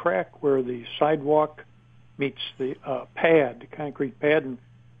got a crack where the sidewalk meets the pad, the concrete pad, and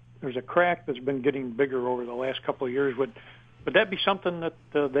there's a crack that's been getting bigger over the last couple of years. Would that be something that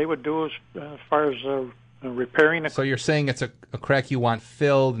they would do as far as repairing it? So you're saying it's a crack you want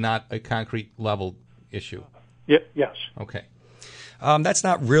filled, not a concrete level issue? Yes. Okay. That's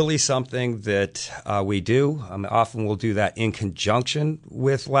not really something that we do. Often we'll do that in conjunction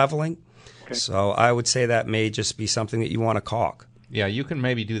with leveling. Okay. So I would say that may just be something that you want to caulk. Yeah, you can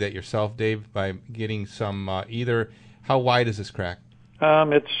maybe do that yourself, Dave, by getting some either. How wide is this crack?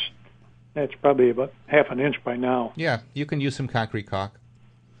 It's probably about half an inch by now. Yeah, you can use some concrete caulk.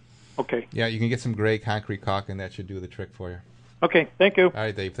 Okay. Yeah, you can get some gray concrete caulk, and that should do the trick for you. Okay, thank you. All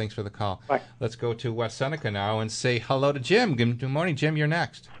right, Dave, thanks for the call. Bye. Let's go to West Seneca now and say hello to Jim. Good morning, Jim. You're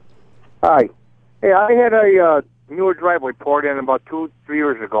next. Hi. Hey, I had a newer driveway poured in about 2-3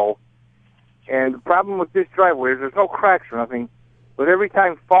 years ago, and the problem with this driveway is there's no cracks or nothing, but every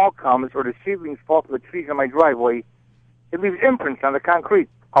time fall comes or the seedlings fall to the trees on my driveway, it leaves imprints on the concrete.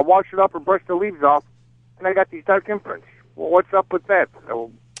 I wash it up or brush the leaves off, and I got these dark imprints. Well, what's up with that?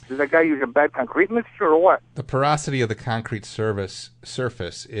 So, does that guy use a bad concrete mixture or what? The porosity of the concrete surface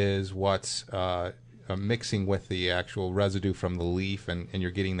is what's mixing with the actual residue from the leaf, and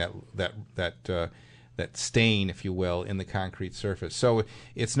you're getting that stain, if you will, in the concrete surface. So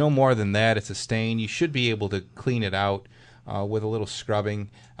it's no more than that. It's a stain. You should be able to clean it out with a little scrubbing.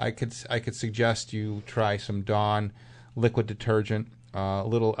 I could suggest you try some Dawn liquid detergent, a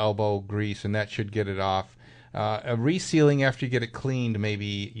little elbow grease, and that should get it off. A resealing after you get it cleaned may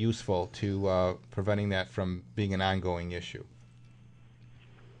be useful to preventing that from being an ongoing issue.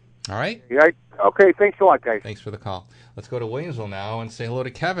 All right? Yeah. Okay, thanks a lot, guys. Thanks for the call. Let's go to Williamsville now and say hello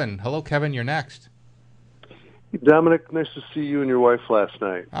to Kevin. Hello, Kevin. You're next. Domenic, nice to see you and your wife last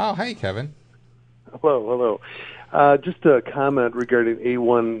night. Oh, hey, Kevin. Hello. Just a comment regarding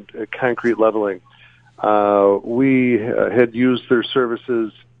A1 concrete leveling. We had used their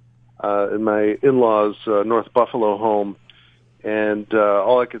services in my in-laws' North Buffalo home, and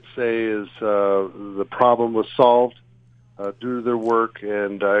all I could say is the problem was solved due to their work,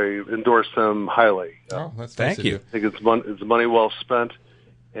 and I endorse them highly. Oh, that's Thank nice you. of I think it's money well spent,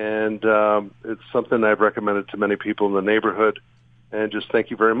 and it's something I've recommended to many people in the neighborhood, and just thank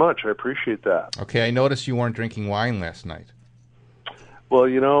you very much. I appreciate that. Okay, I noticed you weren't drinking wine last night. Well,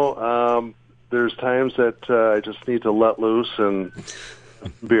 there's times that I just need to let loose and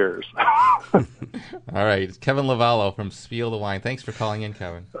beers. All right. It's Kevin Lavallo from Spiel the Wine. Thanks for calling in,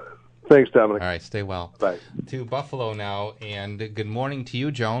 Kevin. Thanks, Dominic. All right. Stay well. Bye. To Buffalo now, and good morning to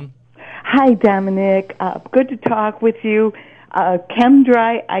you, Joan. Hi, Dominic. Good to talk with you.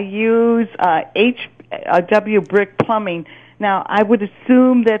 ChemDry, I use HW Brick Plumbing. Now, I would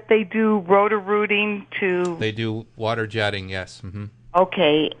assume that they do rotor-rooting to... They do water jetting, yes. Mm-hmm.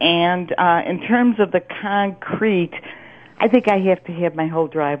 Okay, and in terms of the concrete, I think I have to have my whole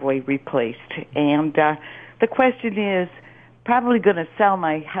driveway replaced. And the question is, probably going to sell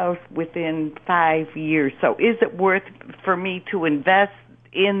my house within 5 years. So is it worth for me to invest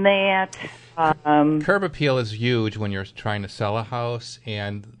in that? Curb appeal is huge when you're trying to sell a house,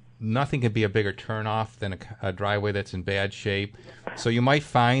 and nothing can be a bigger turnoff than a driveway that's in bad shape. So you might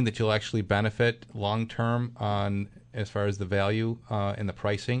find that you'll actually benefit long-term on as far as the value and the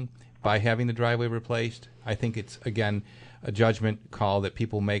pricing by having the driveway replaced. I think it's, again, a judgment call that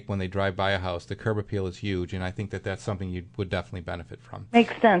people make when they drive by a house. The curb appeal is huge, and I think that that's something you would definitely benefit from.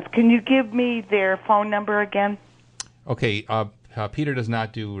 Makes sense. Can you give me their phone number again? Okay, Peter does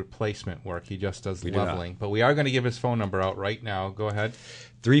not do replacement work. He just does leveling. But we are going to give his phone number out right now. Go ahead.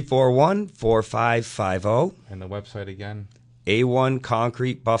 341-4550. And the website again?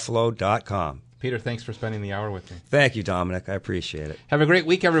 A1concretebuffalo.com. Peter, thanks for spending the hour with me. Thank you, Dominic. I appreciate it. Have a great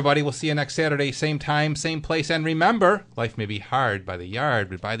week, everybody. We'll see you next Saturday, same time, same place. And remember, life may be hard by the yard,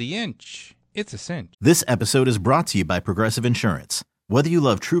 but by the inch, it's a cinch. This episode is brought to you by Progressive Insurance. Whether you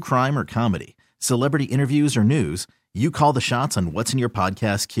love true crime or comedy, celebrity interviews or news, you call the shots on what's in your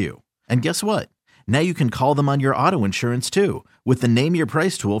podcast queue. And guess what? Now you can call them on your auto insurance too with the Name Your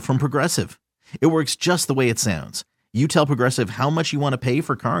Price tool from Progressive. It works just the way it sounds. You tell Progressive how much you want to pay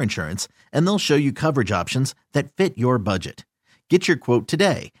for car insurance, and they'll show you coverage options that fit your budget. Get your quote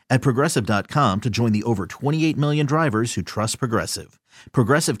today at Progressive.com to join the over 28 million drivers who trust Progressive.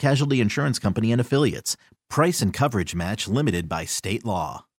 Progressive Casualty Insurance Company and Affiliates. Price and coverage match limited by state law.